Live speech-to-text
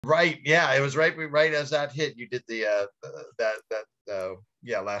Right. Yeah, it was right as that hit. You did the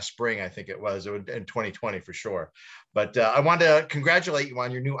yeah, last spring I think it was. It was in 2020 for sure. But I wanted to congratulate you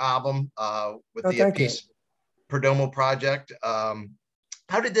on your new album with Oh, the thank you. Appice Perdomo Project.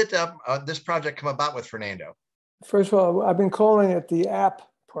 How did this project come about with Fernando? First of all, I've been calling it the App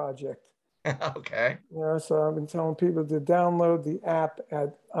Project. Okay. You know, so I've been telling people to download the app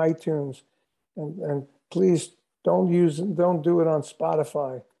at iTunes, and please don't do it on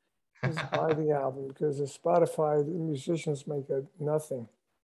Spotify. Just buy the album because the Spotify the musicians make nothing.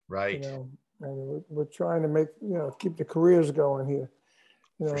 You Right. know, and we're trying to make keep the careers going here.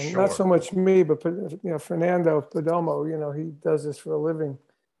 You For know, not so sure. much me, but Fernando Perdomo. You know, he does this for a living.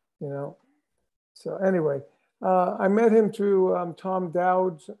 You know, so anyway, I met him through Tom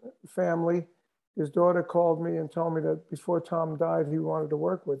Dowd's family. His daughter called me and told me that before Tom died, he wanted to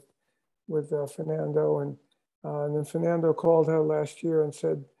work with Fernando, and then Fernando called her last year and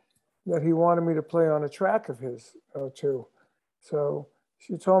said that he wanted me to play on a track of his too. So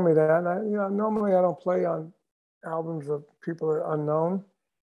she told me that, and normally I don't play on albums of people that are unknown,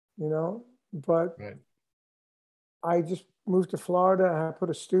 but Right. I just moved to Florida and I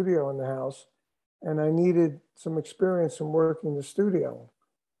put a studio in the house, and I needed some experience in working the studio,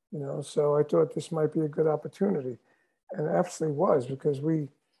 so I thought this might be a good opportunity. And it absolutely was, because we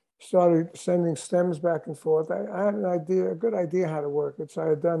started sending stems back and forth. I had a good idea how to work it. So I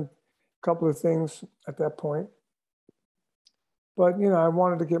had done a couple of things at that point. But, I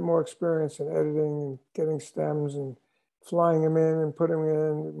wanted to get more experience in editing and getting stems and flying them in and putting them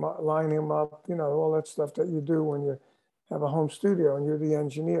in, lining them up, all that stuff that you do when you have a home studio and you're the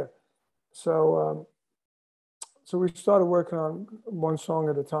engineer. So we started working on one song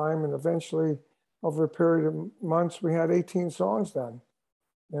at a time, and eventually, over a period of months, we had 18 songs done,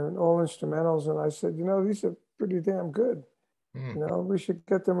 and all instrumentals. And I said, these are pretty damn good. Hmm. We should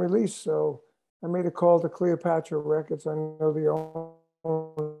get them released. So I made a call to Cleopatra Records. I know the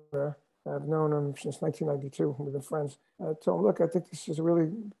owner. I've known him since 1992. We've been friends. I told him, look, I think this is a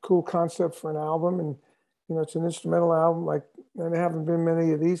really cool concept for an album, and it's an instrumental album. And there haven't been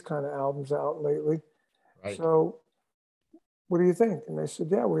many of these kind of albums out lately. Right. So what do you think? And they said,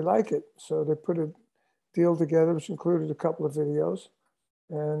 yeah, we like it. So they put a deal together, which included a couple of videos.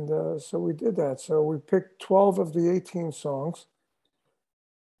 And so we did that. So we picked 12 of the 18 songs.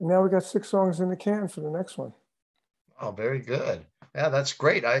 And now we got 6 songs in the can for the next one. Oh, very good. Yeah, that's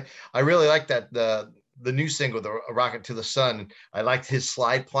great. I really like that the new single, the Rocket to the Sun. I liked his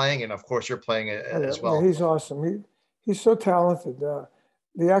slide playing, and of course you're playing it Oh, yeah, as yeah, well. he's awesome. He's so talented.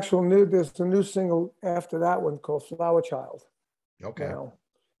 There's a new single after that one called Flower Child Okay. now.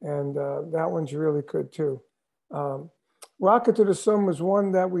 And that one's really good too. Um, Rocket to the Sun was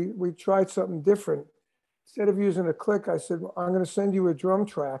one that we tried something different. Instead of using a click, I said, well, I'm going to send you a drum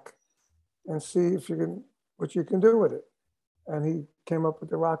track and see if what you can do with it. And he came up with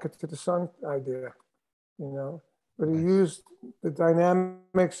the Rocket to the Sun idea, you know. But he Nice. used the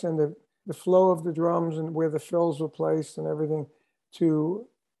dynamics and the flow of the drums and where the fills were placed and everything to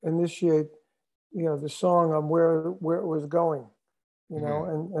initiate, the song on where it was going,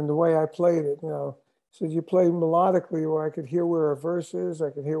 Mhm. and the way I played it, So you play melodically where I could hear where a verse is,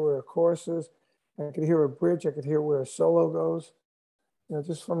 I could hear where a chorus is, I could hear a bridge, I could hear where a solo goes,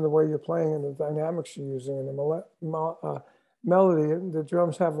 just from the way you're playing and the dynamics you're using and the melody. The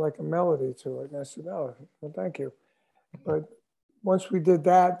drums have like a melody to it. And I said, oh, well, thank you. But once we did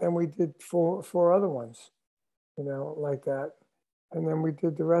that, then we did four other ones, like that. And then we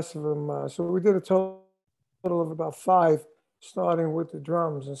did the rest of them. So we did a total of about 5, starting with the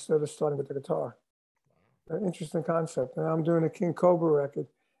drums instead of starting with the guitar. An interesting concept. And I'm doing a King Cobra record,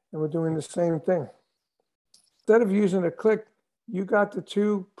 and we're doing the same thing. Instead of using a click, you got the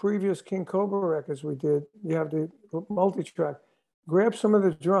 2 previous King Cobra records we did. You have the multi-track. Grab some of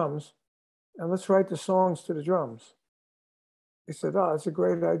the drums, and let's write the songs to the drums. He said, oh, that's a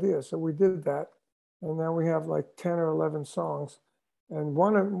great idea. So we did that. And now we have like 10 or 11 songs. And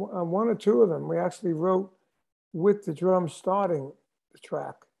one or two of them, we actually wrote with the drums starting the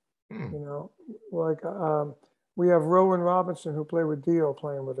track. Hmm. Like we have Rowan Robinson, who played with Dio,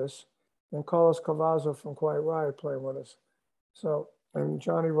 playing with us, and Carlos Cavazzo from Quiet Riot playing with us. So, and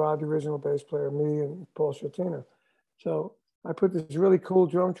Johnny Rod, the original bass player, me and Paul Shatina. So I put this really cool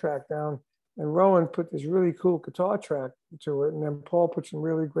drum track down, and Rowan put this really cool guitar track to it, and then Paul put some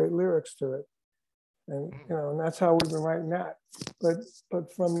really great lyrics to it. And and that's how we've been writing that.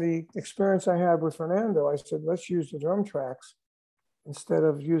 But from the experience I had with Fernando, I said, let's use the drum tracks instead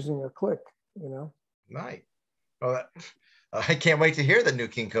of using a click. Nice. Well, I can't wait to hear the new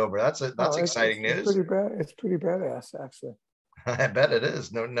King Cobra. That's Oh, exciting it's news. pretty bad. It's pretty badass, actually. I bet it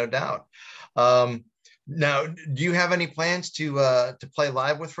is. No doubt. Now, do you have any plans to play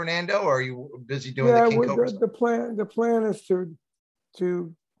live with Fernando, or are you busy doing the Yeah, King Cobra stuff? the plan is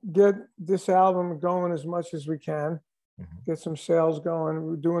to get this album going as much as we can, Mhm. get some sales going.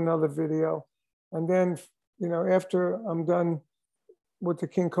 We'll do another video, and then after I'm done with the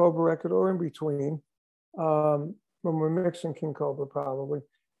King Cobra record, or in between, when we're mixing King Cobra, probably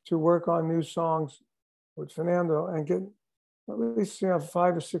to work on new songs with Fernando and get at least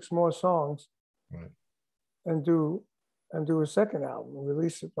 5 or 6 more songs, Right. and do a second album,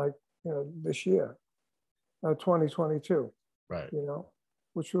 release it like this year, 2022. Right.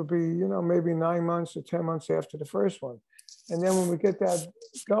 Which will be maybe 9 months or 10 months after the first one, and then when we get that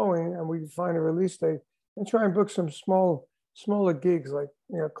going and we find a release date, and try and book some smaller gigs, like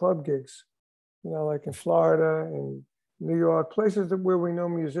club gigs, like in Florida and New York, places where we know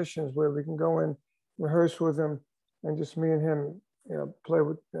musicians, where we can go in, rehearse with them, and just me and him, play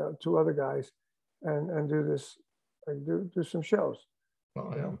with 2 other guys, and do this, like do some shows.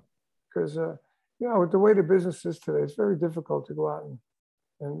 Oh, yeah. Because with the way the business is today, it's very difficult to go out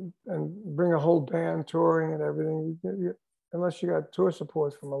and bring a whole band touring and everything. Unless you got tour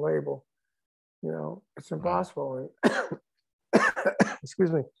support from a label, it's impossible. Right.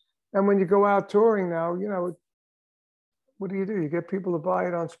 Excuse me. And when you go out touring now, what do? You get people to buy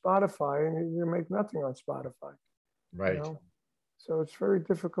it on Spotify, and you make nothing on Spotify. Right. So it's a very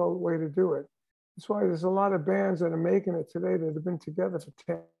difficult way to do it. That's why there's a lot of bands that are making it today that have been together for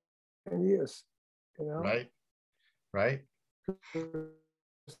 10 years. Right. Right.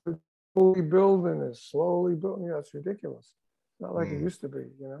 Slowly building it, slowly building. It's ridiculous. Not like it used to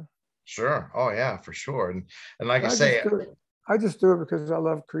be. Sure. Oh yeah, for sure. And like I I say, just do it because I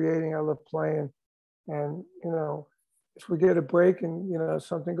love creating. I love playing, and if we get a break and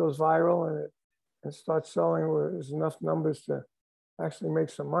something goes viral and starts selling, where there's enough numbers to actually make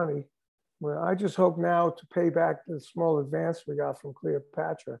some money. Well, I just hope now to pay back the small advance we got from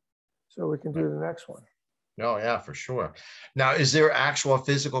Cleopatra, so we can do the next one. oh yeah, for sure. Now, is there actual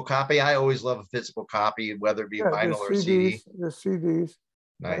physical copy? I always love a physical copy, whether it be vinyl or CD. The CDs.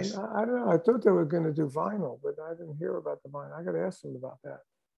 Nice. And I don't know. I thought they were going to do vinyl, but I didn't hear about the vinyl. I got to ask them about that.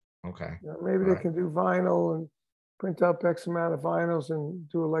 Okay. Maybe they can do vinyl and print up X amount of vinyls and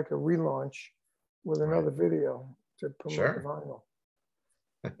do like a relaunch with another video to promote the vinyl.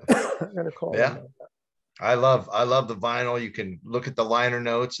 I'm gonna call them about that. I love the vinyl. You can look at the liner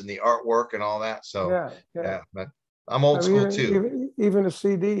notes and the artwork and all that. So yeah, but I'm old school too. Even a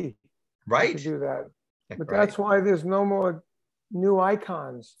CD, right? To do that, but that's why there's no more new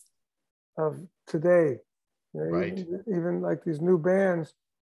icons of today. Even like these new bands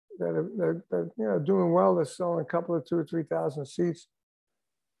that are doing well. They're selling a couple of 2,000 or 3,000 seats.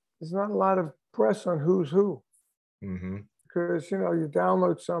 There's not a lot of press on who's who. Mm-hmm. Because you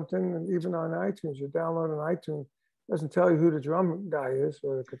download something, and even on iTunes, you download on iTunes, it doesn't tell you who the drum guy is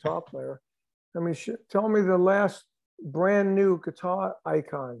or the guitar player. I mean, tell me the last brand new guitar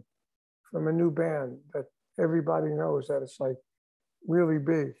icon from a new band that everybody knows that it's like really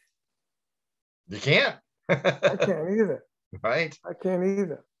big. You can't. I can't either. Right. I can't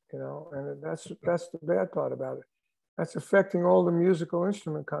either. And that's the bad part about it. That's affecting all the musical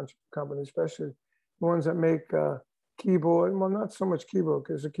instrument companies, especially the ones that make keyboard. Well, not so much keyboard,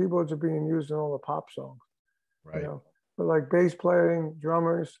 because the keyboards are being used in all the pop songs. Right. But like bass playing,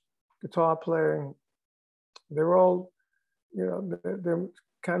 drummers, guitar playing, they're all, they're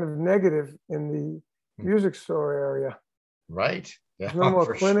kind of negative in the music store area. Right. Yeah, there's no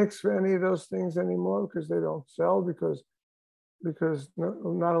more clinics for any of those things anymore, because they don't sell, because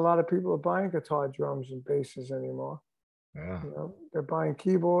not a lot of people are buying guitar, drums, and basses anymore. Yeah. They're buying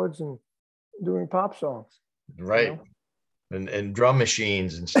keyboards and doing pop songs. Right. And drum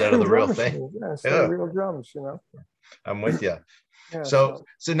machines instead of the real thing. Yeah, instead of real drums, I'm with you. Yeah, so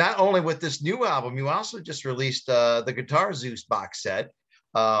not only with this new album, you also just released the Guitar Zeus box set,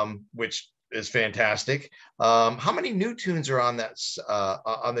 which is fantastic. How many new tunes are on that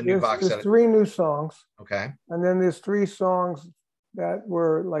on the new box set? There's 3 new songs. Okay. And then there's 3 songs that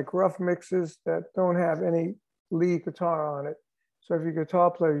were like rough mixes that don't have any lead guitar on it. So if you're a guitar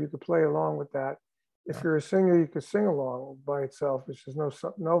player, you could play along with that. If you're a singer, you could sing along by itself, which is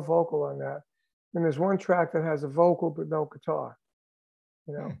no vocal on that. And there's one track that has a vocal but no guitar.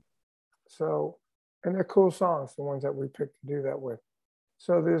 So, and they're cool songs, the ones that we picked to do that with.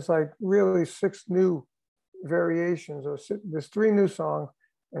 So there's like really 6 new variations, or there's 3 new songs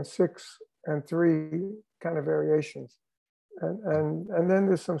and 3 kind of variations. And then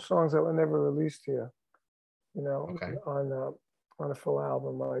there's some songs that were never released here, on a full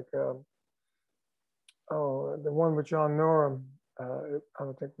album, like the one with John Norum, I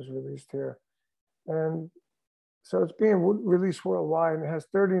don't think it was released here. And so it's being released worldwide, and it has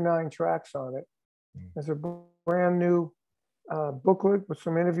 39 tracks on it. There's a brand new booklet with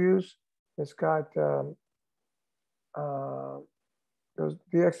some interviews. It's got the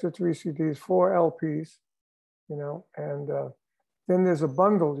extra 3 CDs, 4 LPs, you know, and then there's a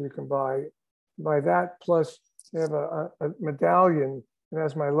bundle you can buy. Buy that, plus they have a medallion that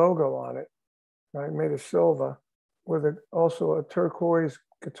has my logo on it, right, made of silver, with also a turquoise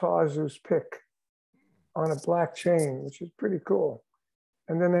Guitar Zeus pick on a black chain, which is pretty cool.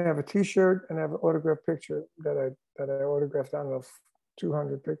 And then they have a T-shirt and have an autographed picture that I autographed. I don't know,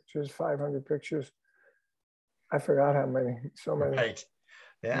 200 pictures, 500 pictures. I forgot how many. So many. Right.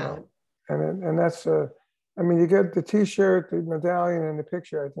 Yeah. You know? And that's I mean, you get the T-shirt, the medallion, and the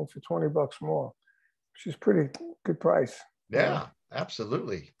picture, I think, for $20 more, which is pretty good price. Yeah,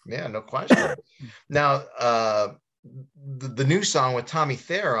 absolutely. Yeah, no question. Now, the new song with Tommy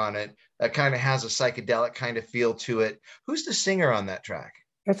Thayer on it, that kind of has a psychedelic kind of feel to it. Who's the singer on that track?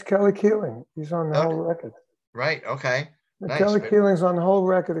 That's Kelly Keeling. He's on the whole record. Right. Okay. Nice. Kelly Keeling's on the whole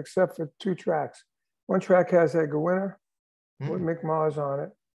record except for 2 tracks. One track has Edgar Winter with Mick Mars on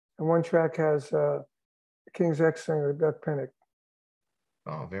it, and one track has King's X singer Doug Pinnick.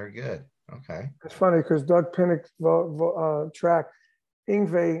 Oh, very good. Okay. It's funny because Doug Pinnick's track,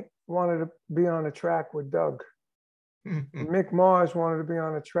 Yngwie wanted to be on a track with Doug. Mick Mars wanted to be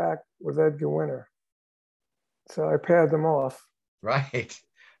on a track with Edgar Winter. So I paired them off. Right.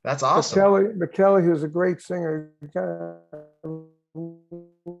 That's awesome. But Kelly, who's a great singer, and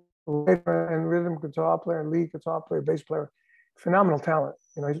rhythm guitar player, and lead guitar player, bass player, phenomenal talent.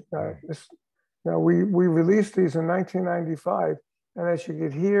 You know, we released these in 1995, and as you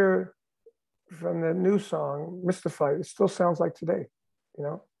could hear from the new song, Mystified, it still sounds like today. You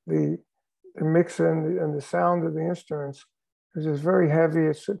know, the mix and the sound of the instruments is just very heavy.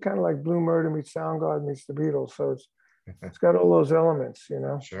 It's kind of like Blue Murder meets Soundgarden meets the Beatles. So it's got all those elements, you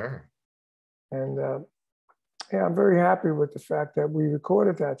know. Sure. And yeah, I'm very happy with the fact that we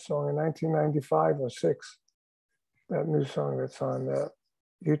recorded that song in 1995 or 6. That new song that's on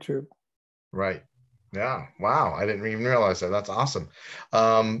YouTube. Right. Yeah. Wow. I didn't even realize that. That's awesome.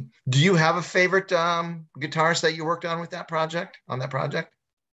 Do you have a favorite guitarist that you worked on with that project? On that project?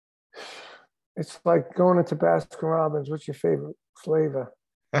 It's like going into Baskin Robbins. What's your favorite flavor?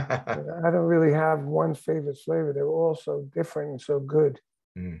 I don't really have one favorite flavor. They were all so different and so good.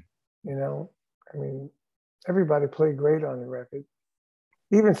 You know, I mean, everybody played great on the record.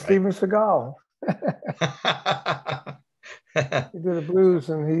 Even Steven Seagal. He did the blues,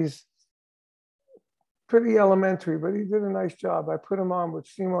 and he's pretty elementary, but he did a nice job. I put him on with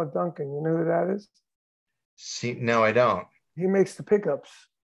Seymour Duncan. You know who that is? No, I don't. He makes the pickups.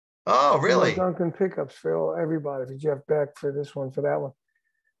 Oh, really? Seymour Duncan pickups for everybody, for Jeff Beck, for this one, for that one.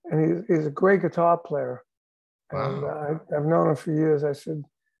 And he's a great guitar player. And I've known him for years. I said,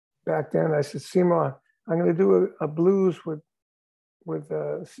 back then, I said, Seymour, I'm going to do a blues with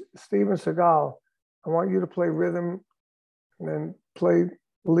Steven Seagal. I want you to play rhythm and then play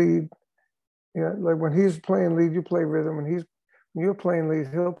lead. You know, like when he's playing lead, you play rhythm. When you're playing lead,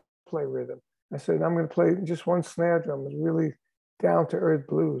 he'll play rhythm. I said, I'm going to play just one snare drum. It's really down to earth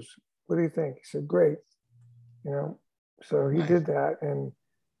blues. What do you think? He said, great. You know, so he did that. And,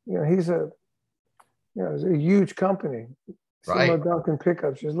 you know, it's a huge company. Seymour Duncan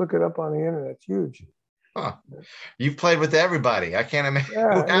Pickups. Just look it up on the internet. It's huge. Huh. You've played with everybody. I can't imagine.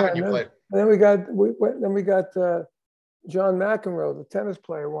 Who haven't you played? Then we got John McEnroe, the tennis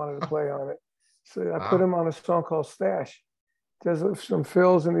player, wanted to play on it. So I put him on a song called Stash. Does some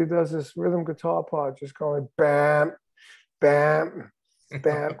fills, and he does this rhythm guitar part, just going bam, bam,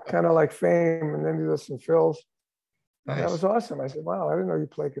 bam, kind of like Fame. And then he does some fills. Nice. That was awesome. I said, wow, I didn't know you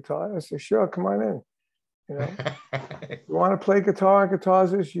play guitar. I said, sure, come on in. You know, you want to play guitar and Guitar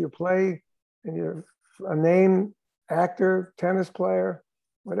Zeus, you play, and you're a name, actor, tennis player,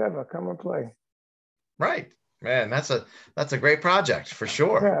 whatever, come and play. Right. Man, that's a great project for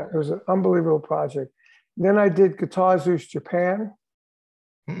sure. Yeah, it was an unbelievable project. Then I did Guitar Zeus Japan.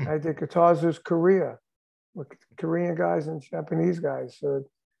 I did Guitar Zeus Korea with Korean guys and Japanese guys. So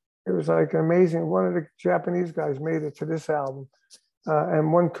it was like amazing. One of the Japanese guys made it to this album,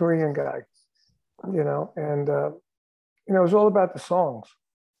 and one Korean guy, you know, and you know, it was all about the songs,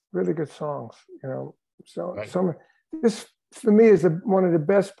 really good songs, you know. So this for me is one of the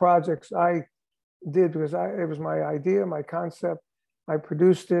best projects I did, because it was my idea, my concept. I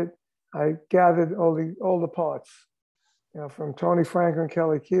produced it. I gathered all the parts, you know, from Tony Franklin,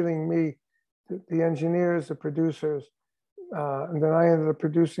 Kelly Keeling, me, the engineers, the producers, and then I ended up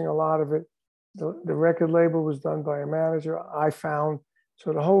producing a lot of it. The record label was done by a manager I found.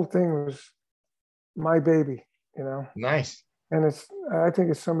 So the whole thing was my baby, you know. Nice. And I think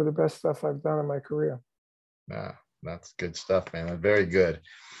it's some of the best stuff I've done in my career. Ah, that's good stuff, man. Very good.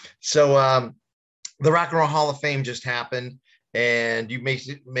 So the Rock and Roll Hall of Fame just happened, and you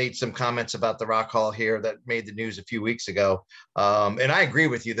made some comments about the Rock Hall here that made the news a few weeks ago. And I agree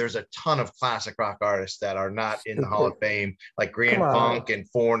with you. There's a ton of classic rock artists that are not in the Hall of Fame, like Grand Funk and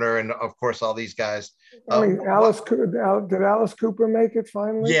Foreigner, and of course all these guys. I mean, did Alice Cooper make it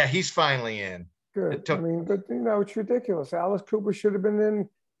finally? Yeah, he's finally in. Good. I mean, but you know, it's ridiculous. Alice Cooper should have been in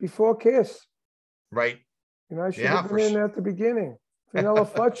before Kiss. Right. You know, I should have been in at the beginning. Vanilla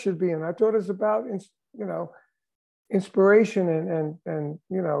Fudge should be in. I thought it was about, you know, inspiration and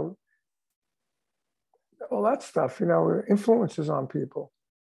you know, all that stuff, you know, influences on people.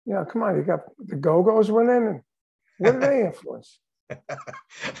 You know, come on, you got the Go-Go's went in, and what did they influence?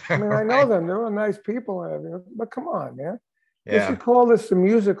 I mean, I know them. They're all nice people and everything, but come on, man. Yeah. They should call this the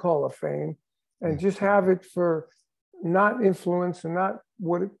Music Hall of Fame and just have it for not influence and not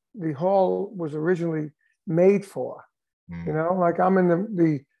what the hall was originally made for. You know, like I'm in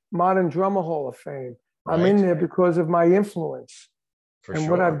the Modern Drummer Hall of Fame. Right. I'm in there because of my influence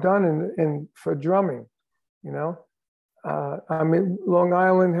what I've done for drumming. You know, I mean, Long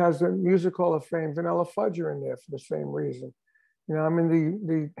Island has the Music Hall of Fame. Vanilla Fudge are in there for the same reason. You know, I'm in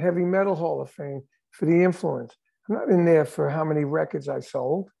the Heavy Metal Hall of Fame for the influence. I'm not in there for how many records I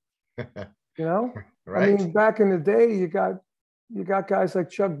sold. You know, right. I mean, back in the day, you got guys like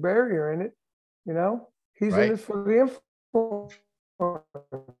Chuck Berry are in it. You know, he's in it for the influence.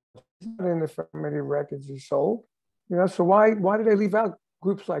 He's not in it for how many records he sold. You know, so why do they leave out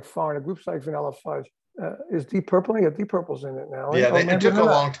groups like Foreigner, groups like Vanilla Fudge? Is Deep Purple? Yeah, Deep Purple's in it now. Yeah, it took a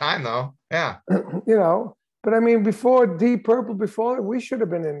long time though. Yeah. You know, but I mean, before Deep Purple, we should have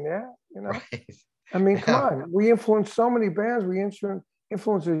been in there. You know, right. I mean, come on. We influenced so many bands. We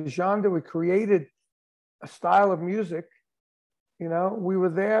influenced a genre. We created a style of music. You know, we were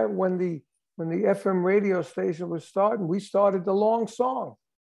there when the FM radio station was starting. We started the long song.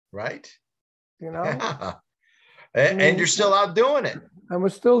 Right. You know. Yeah. And you're still out doing it. And we're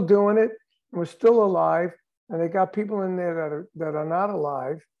still doing it. And we're still alive. And they got people in there that are not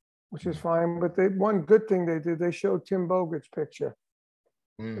alive, which is fine. But one good thing they did, they showed Tim Bogart's picture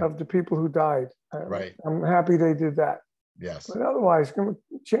of the people who died. Right. I'm happy they did that. Yes. But otherwise,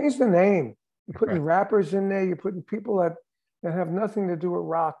 change the name. You're putting rappers in there. You're putting people that have nothing to do with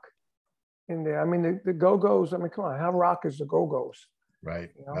rock in there. I mean, the Go-Go's. I mean, come on, how rock is the Go-Go's? Right.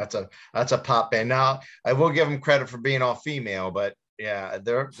 You know? That's a pop band. Now, I will give them credit for being all female, but yeah,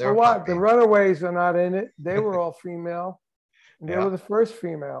 they're so what? The Runaways are not in it. They were all female. And they were the first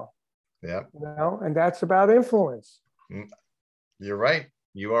female. Yeah. You know, and that's about influence. You're right.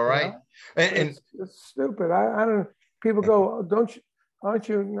 You are right. And it's stupid. I don't. People go, don't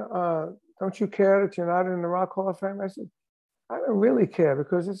you care that you're not in the Rock Hall of Fame? I said, I don't really care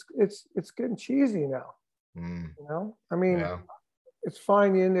because it's getting cheesy now. You know, I mean, it's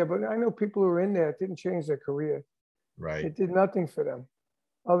fine you're in there, but I know people who are in there. It didn't change their career. Right. It did nothing for them,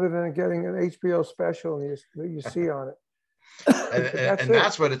 other than getting an HBO special that you see on it.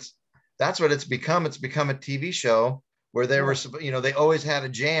 That's what it's become. It's become a TV show where they were, you know, they always had a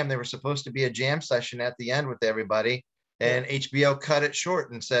jam. They were supposed to be a jam session at the end with everybody, and HBO cut it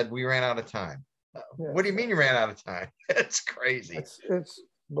short and said we ran out of time. What do you mean you ran out of time? It's crazy. It's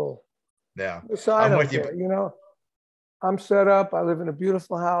bull. Yeah. I'm with you. You know, I'm set up. I live in a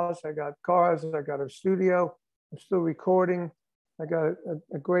beautiful house. I got cars. I got a studio. I'm still recording. I got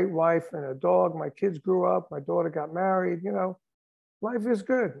a great wife and a dog. My kids grew up. My daughter got married. You know, life is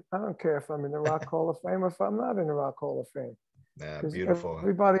good. I don't care if I'm in the Rock Hall of Fame or if I'm not in the Rock Hall of Fame. Yeah, beautiful.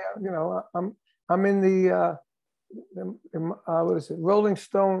 Everybody, you know, I'm in the what is it? Rolling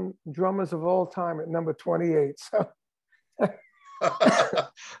Stone drummers of all time at number 28. So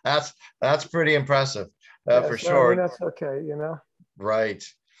that's pretty impressive for sure. I mean, that's okay, you know. Right.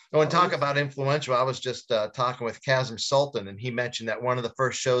 Oh, and talk about influential. I was just talking with Kazim Sultan, and he mentioned that one of the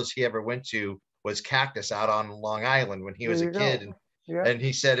first shows he ever went to was Cactus out on Long Island when he was a kid. And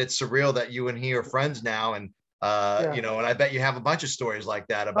he said it's surreal that you and he are friends now. And, you know, and I bet you have a bunch of stories like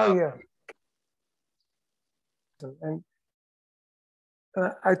that about. Oh, yeah. And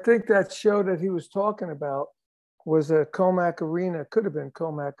I think that show that he was talking about was a Comac Arena. Could have been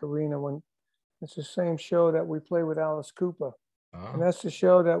Comac Arena when it's the same show that we play with Alice Cooper. And that's the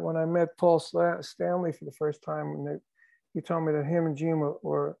show that when I met Paul Stanley for the first time, when he told me that him and Gene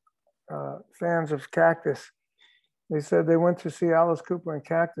were fans of Cactus. They said they went to see Alice Cooper and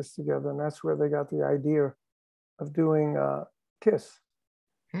Cactus together, and that's where they got the idea of doing Kiss.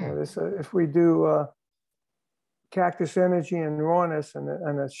 You know, this, if we do Cactus Energy and Rawness and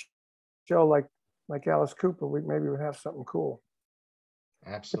a show like Alice Cooper, maybe we'd have something cool.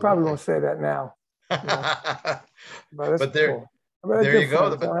 Absolutely. They probably won't say that now, you know? But it's cool. But there you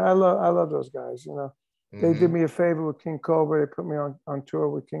go. I love those guys. You know, they did me a favor with King Cobra. They put me on tour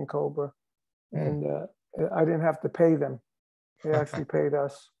with King Cobra, and I didn't have to pay them. They actually paid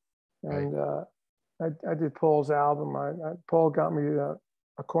us. And I did Paul's album. Paul got me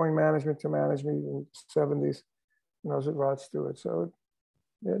a coin management to manage me in the 70s. And I was with Rod Stewart. So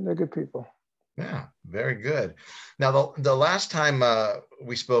they're good people. Yeah, very good. Now, the last time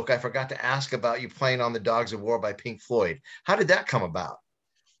we spoke, I forgot to ask about you playing on the Dogs of War by Pink Floyd. How did that come about?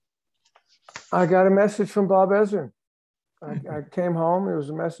 I got a message from Bob Ezrin. I came home. There was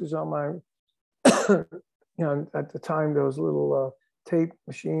a message on my, you know, at the time, those little tape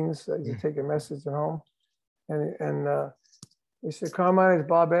machines that you take a message at home. And he said, Carmine, it's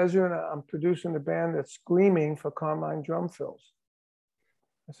Bob Ezrin. I'm producing the band that's screaming for Carmine drum fills.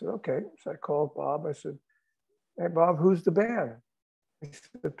 I said, okay. So I called Bob. I said, hey, Bob, who's the band? He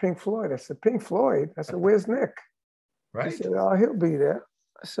said, Pink Floyd. I said, Pink Floyd? I said, where's Nick? Right. He said, oh, he'll be there.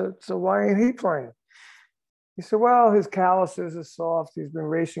 I said, so why ain't he playing? He said, well, his calluses are soft. He's been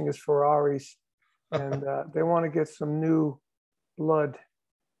racing his Ferraris, and they want to get some new blood.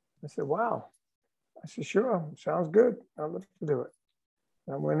 I said, wow. I said, sure, sounds good. I'd love to do it.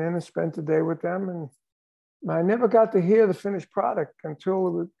 I went in and spent the day with them, and I never got to hear the finished product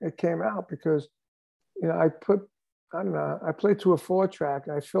until it came out, because, you know, I played to a 4-track,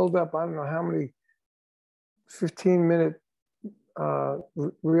 and I filled up, I don't know how many 15-minute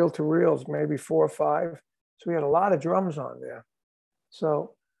reel to reels, maybe 4 or 5. So we had a lot of drums on there.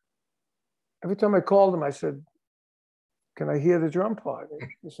 So every time I called him, I said, can I hear the drum part?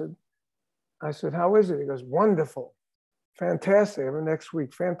 I said, how is it? He goes, wonderful, fantastic. Every next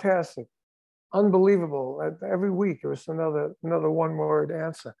week, fantastic, unbelievable. Every week it was another one-word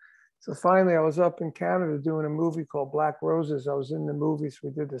answer. So finally, I was up in Canada doing a movie called Black Roses. I was in the movies. We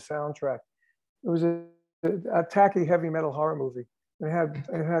did the soundtrack. It was a tacky heavy metal horror movie. It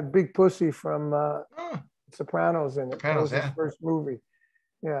had Big Pussy from Sopranos in it. That was his first movie.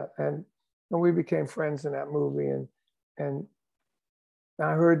 Yeah, and we became friends in that movie. And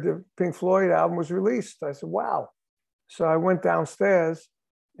I heard the Pink Floyd album was released. I said, wow. So I went downstairs.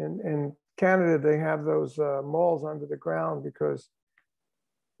 In Canada, they have those malls under the ground because,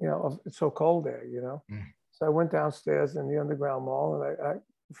 you know, it's so cold there, you know. So I went downstairs in the underground mall, and I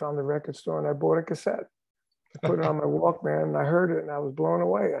found the record store, and I bought a cassette. I put it on my Walkman, and I heard it, and I was blown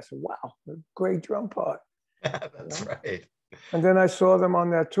away. I said, wow, great drum part. That's right. And then I saw them on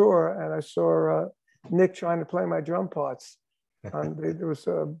that tour, and I saw Nick trying to play my drum parts. There was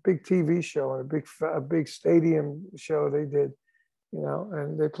a big TV show and a big stadium show they did, you know,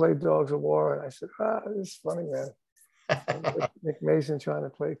 and they played Dogs of War. And I said, this is funny, man. Nick Mason trying to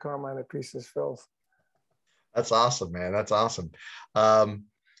play Carmine Appice's fills. That's awesome, man. That's awesome.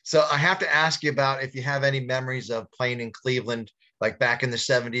 So I have to ask you about if you have any memories of playing in Cleveland, like back in the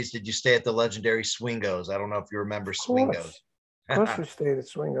 70s. Did you stay at the legendary Swingos? I don't know if you remember Swingos. Of course we stayed at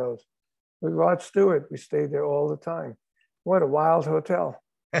Swingos. With Rod Stewart, we stayed there all the time. What a wild hotel.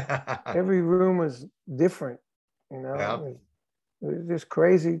 Every room was different, you know. Yeah. It was just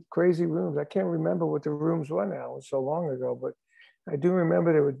crazy, crazy rooms. I can't remember what the rooms were now. It was so long ago, but I do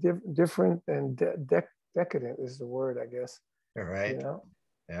remember they were different and decadent is the word, I guess. All right. You know?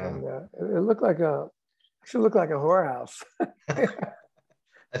 Yeah. And it looked like should look like a whorehouse.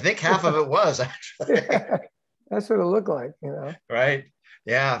 I think half of it was actually. Yeah, that's what it looked like, you know. Right.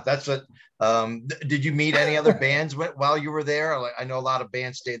 Yeah, that's what. Did you meet any other bands while you were there? Like, I know a lot of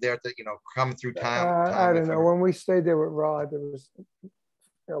bands stayed there that, you know, come through time. I don't know. When we stayed there with Rod, there was, you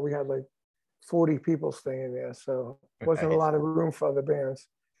know, we had like 40 people staying there, so it wasn't a lot of room for other bands.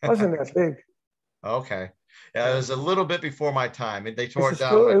 It wasn't that big. Okay. Yeah, it was a little bit before my time. And they tore it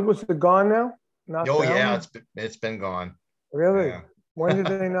down. It was gone now? Oh, yeah, it's been gone. Really? Yeah. When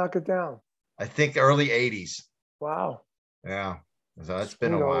did they knock it down? I think early 80s. Wow. Yeah. So it's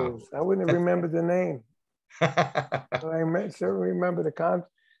been a while. I wouldn't have remembered the name. But I certainly remember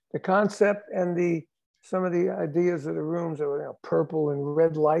the concept and some of the ideas of the rooms that were, you know, purple and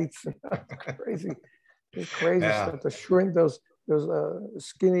red lights and crazy stuff. To shrink those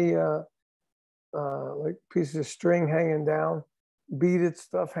skinny like pieces of string hanging down, beaded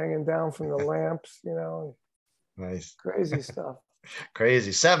stuff hanging down from the lamps, you know. Nice. Crazy stuff.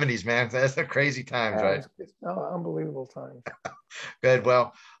 Crazy 70s, man. That's the crazy times, right? Unbelievable times. Good.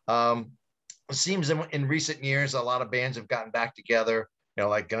 Well, it seems in recent years, a lot of bands have gotten back together, you know,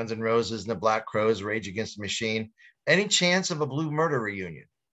 like Guns N' Roses and the Black Crowes, Rage Against the Machine. Any chance of a Blue Murder reunion?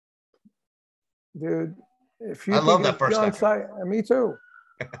 dude, if I you can love that get first John record. Sykes, me too.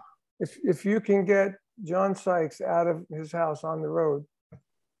 If you can get John Sykes out of his house on the road,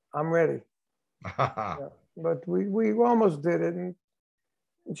 I'm ready. Yeah. But we almost did it, and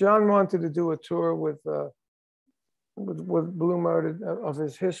John wanted to do a tour with Blue Murder of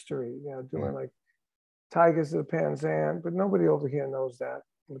his history, you know, doing like Tigers of the Panzan, but nobody over here knows that,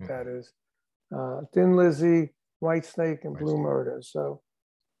 what that is. Thin Lizzy, White Snake, and Blue Murder. So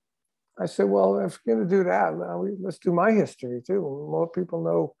I said, well, if you're going to do that, let's do my history too. More people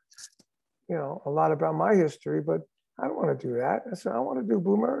know, you know, a lot about my history, but I don't want to do that. I said, I want to do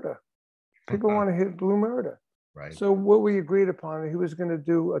Blue Murder. People want to hit Blue Murder. Right. So what we agreed upon, he was going to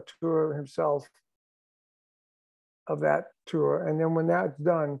do a tour himself of that tour. And then when that's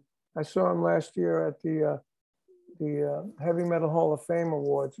done, I saw him last year at the Heavy Metal Hall of Fame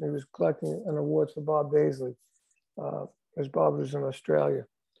Awards. And he was collecting an award for Bob Daisley, as Bob was in Australia.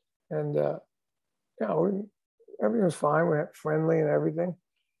 And, you know, everything was fine. We were friendly and everything.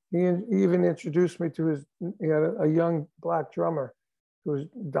 He even introduced me to he had a young black drummer who was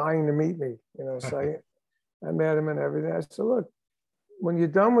dying to meet me, you know, so I met him and everything. I said, look, when you're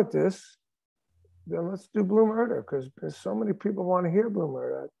done with this, then let's do Blue Murder, because there's so many people want to hear Blue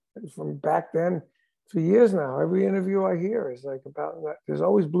Murder. From back then, for years now, every interview I hear is like about that. There's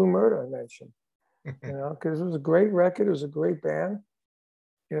always Blue Murder mentioned, you know, because it was a great record. It was a great band.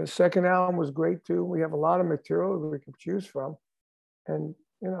 You know, the second album was great too. We have a lot of material we can choose from, and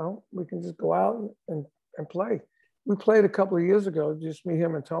you know, we can just go out and play. We played a couple of years ago, just me,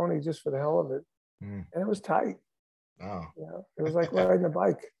 him, and Tony, just for the hell of it, and it was tight. Oh, you know, it was like riding a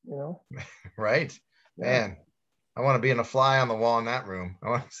bike. You know, right, yeah. Man. I want to be in a fly on the wall in that room.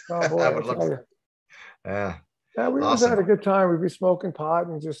 Oh boy, I would love. Yeah, we awesome. always had a good time. We'd be smoking pot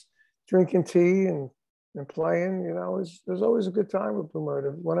and just drinking tea and playing. You know, there's always a good time with Blue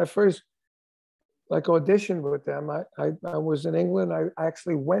Murder. When I first like auditioned with them, I was in England. I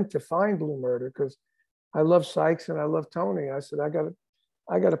actually went to find Blue Murder because I love Sykes and I love Tony. I said, I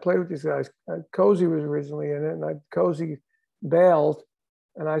got to play with these guys. Cozy was originally in it, and Cozy bailed,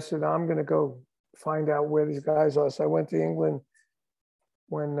 and I said, I'm going to go find out where these guys are. So I went to England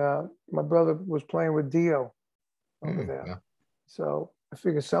when my brother was playing with Dio over there. Yeah. So I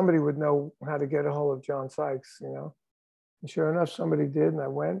figured somebody would know how to get a hold of John Sykes, you know. And sure enough, somebody did, and I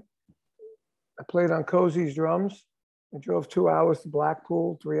went. I played on Cozy's drums. I drove 2 hours to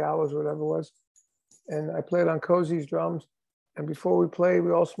Blackpool, 3 hours, whatever it was. And I played on Cozy's drums. And before we played,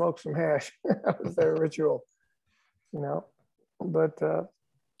 we all smoked some hash. That was their ritual, you know. But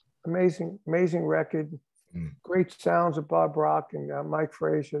amazing record. Great sounds of Bob Rock and Mike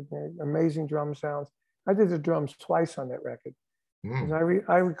Frazier. Amazing drum sounds. I did the drums twice on that record.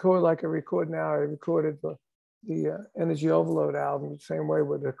 I record like I record now. I recorded the Energy Overload album the same way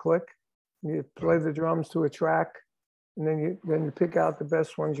with a click. You play the drums to a track, and then you pick out the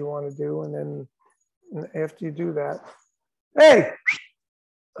best ones you want to do, and then after you do that, hey,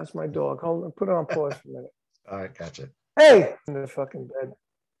 that's my dog. Hold on, put it on pause for a minute. All right, gotcha. Hey, in the fucking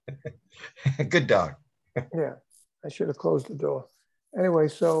bed. Good dog. Yeah, I should have closed the door. Anyway,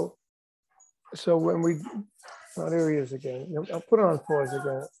 so when we, oh, there he is again. I'll put it on pause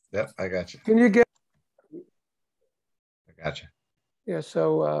again. Yep, I got you. Can you get? I got you. Yeah,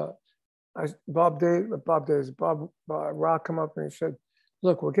 so Bob Rock come up and he said,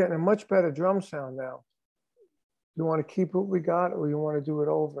 look, we're getting a much better drum sound now. You want to keep what we got, or you want to do it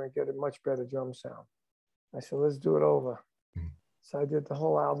over and get a much better drum sound? I said, let's do it over. So I did the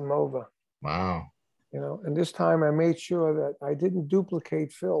whole album over. Wow. You know, and this time I made sure that I didn't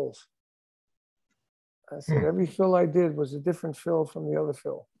duplicate fills. I said every fill I did was a different fill from the other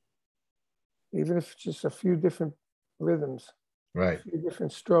fill, even if it's just a few different rhythms, right? A few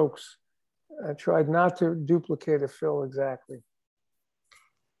different strokes. I tried not to duplicate a fill exactly.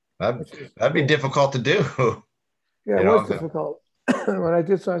 That'd be difficult to do. Yeah, it was difficult. When I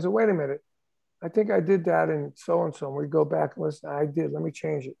did so, I said, wait a minute. I think I did that in so-and-so. And we go back and listen. I did. Let me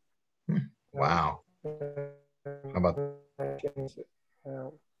change it. Wow. How about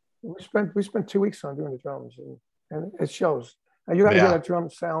that? We spent 2 weeks on doing the drums, and it shows. And you got to get that drum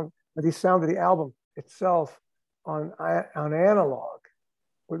sound, the sound of the album itself on analog.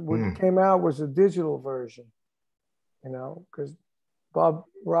 What came out was a digital version, you know, because Bob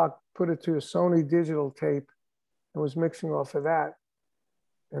Rock put it to a Sony digital tape and was mixing off of that.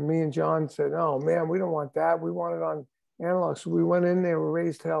 And me and John said, oh man, we don't want that. We want it on analog. So we went in there, we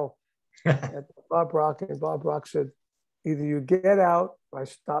raised hell at Bob Rock, and Bob Rock said, either you get out or I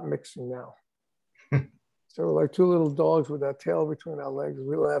stop mixing now. So we're like two little dogs with our tail between our legs.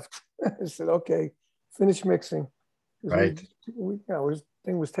 We left. I said, okay, finish mixing. Right. It was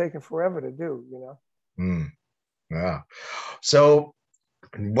thing was taking forever to do, you know. Yeah. So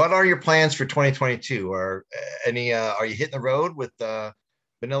what are your plans for 2022? Or any are you hitting the road with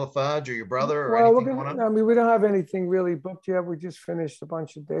Vanilla Fudge or your brother or Well, anything going on? I mean, we don't have anything really booked yet. We just finished a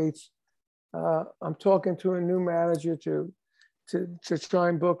bunch of dates. I'm talking to a new manager to try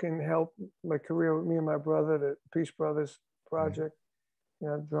and book and help my career with me and my brother, the Appice Brothers Project, you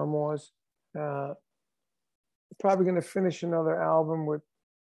know, Drum Wars. Probably going to finish another album with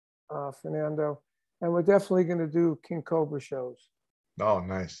Fernando, and we're definitely going to do King Cobra shows. Oh,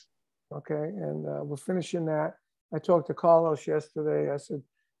 nice. Okay, and we're finishing that. I talked to Carlos yesterday. I said,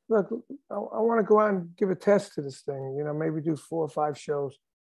 look, I want to go out and give a test to this thing, you know, maybe do 4 or 5 shows.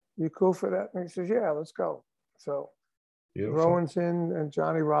 You cool for that? And he says, yeah, let's go. So Beautiful. Rowan's in and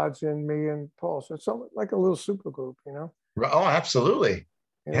Johnny Rod's in, me and Paul. So it's like a little super group, you know? Oh, absolutely.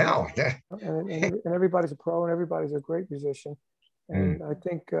 You know? Yeah. And everybody's a pro and everybody's a great musician. And I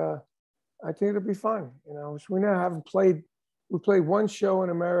think it'll be fun, you know? So we played 1 show in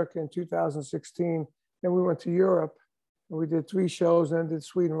America in 2016. Then we went to Europe and we did 3 shows, and then did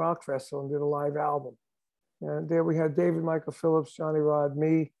Sweden Rock Festival and did a live album. And there we had David Michael Phillips, Johnny Rod,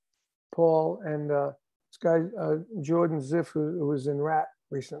 me, Paul, and this guy, Jordan Ziff, who was in Rat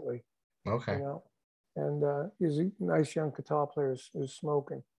recently. Okay. You know, and he's a nice young guitar player who's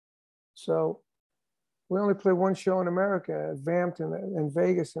smoking. So we only played 1 show in America at Vamped in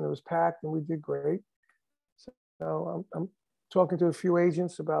Vegas, and it was packed, and we did great. So I'm talking to a few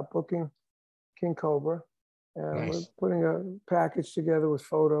agents about booking King Cobra, and we're putting a package together with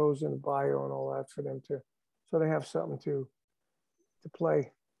photos and a bio and all that for them so they have something to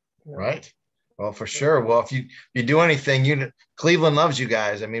play. You know? Right. Well, for sure. Well, if you do anything, Cleveland loves you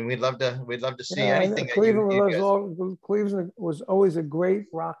guys. I mean, we'd love to see anything. Cleveland was always a great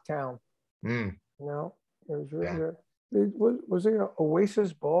rock town. You know, it was really was there an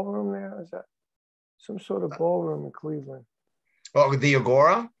Oasis ballroom there? Is that some sort of ballroom in Cleveland? Oh, the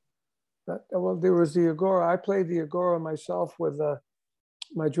Agora? Well, there was the Agora. I played the Agora myself with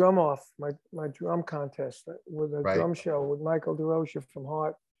my drum off, my drum contest with a drum show with Michael DeRocha from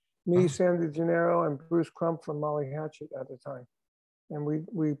Heart, me, Sandy DeGennaro, and Bruce Crump from Molly Hatchet at the time. And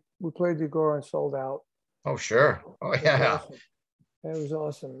we played the Agora and sold out. Oh, sure. Oh, yeah. It was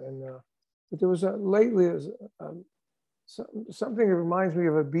awesome. And but there was lately something that reminds me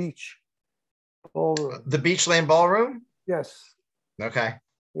of a beach ballroom. The Beachland Ballroom? Yes. Okay.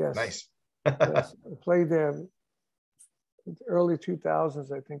 Yes. Nice. Yes. I played there in the early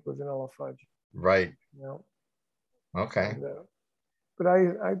 2000s, I think, with Vanilla Fudge. Right. You know? Okay. And, but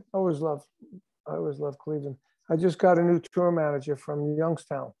I always loved Cleveland. I just got a new tour manager from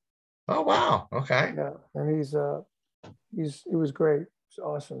Youngstown. Oh, wow. Okay. Yeah, and he was great. It's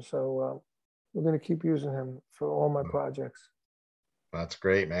awesome. So we're going to keep using him for all my projects. That's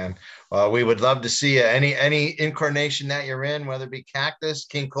great, man. Well, we would love to see you. Any incarnation that you're in, whether it be Cactus,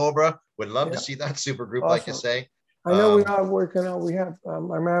 King Cobra, would love to see that super group, like you say. I know we are working on. We have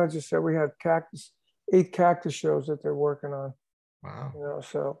my manager said we had 8 Cactus shows that they're working on. Wow. You know,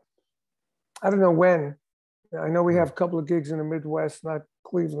 so I don't know when. I know we have a couple of gigs in the Midwest, not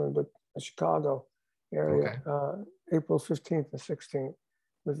Cleveland, but the Chicago area, April 15th and 16th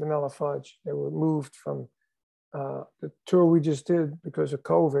with Vanilla Fudge. They were moved from the tour we just did because of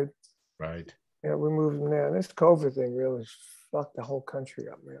COVID. Right. Yeah, we moved them there. And this COVID thing really fucked the whole country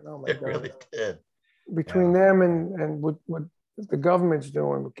up, man. Oh my God. It really did. Between them and what the government's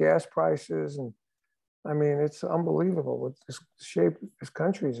doing with gas prices, and I mean, it's unbelievable what this shape this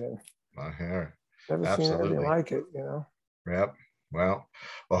country's in. I hear. Never seen anything like it, you know. Yep. Well,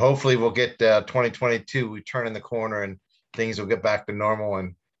 hopefully we'll get 2022. We turn in the corner and things will get back to normal.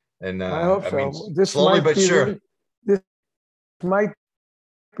 And I hope so. Mean, this slowly but sure. This might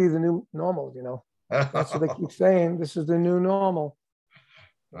be the new normal, you know. That's what they keep saying. This is the new normal.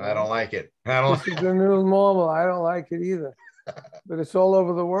 I don't like it. This is the new normal. I don't like it either. But it's all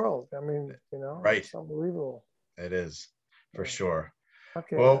over the world. I mean, you know, it's unbelievable. It is, for sure.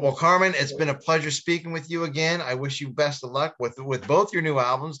 Okay. Well, Carmine, it's been a pleasure speaking with you again. I wish you best of luck with both your new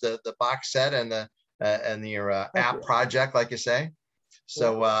albums, the box set and your app project, like you say.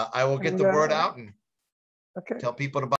 So I will get the word out and tell people to buy.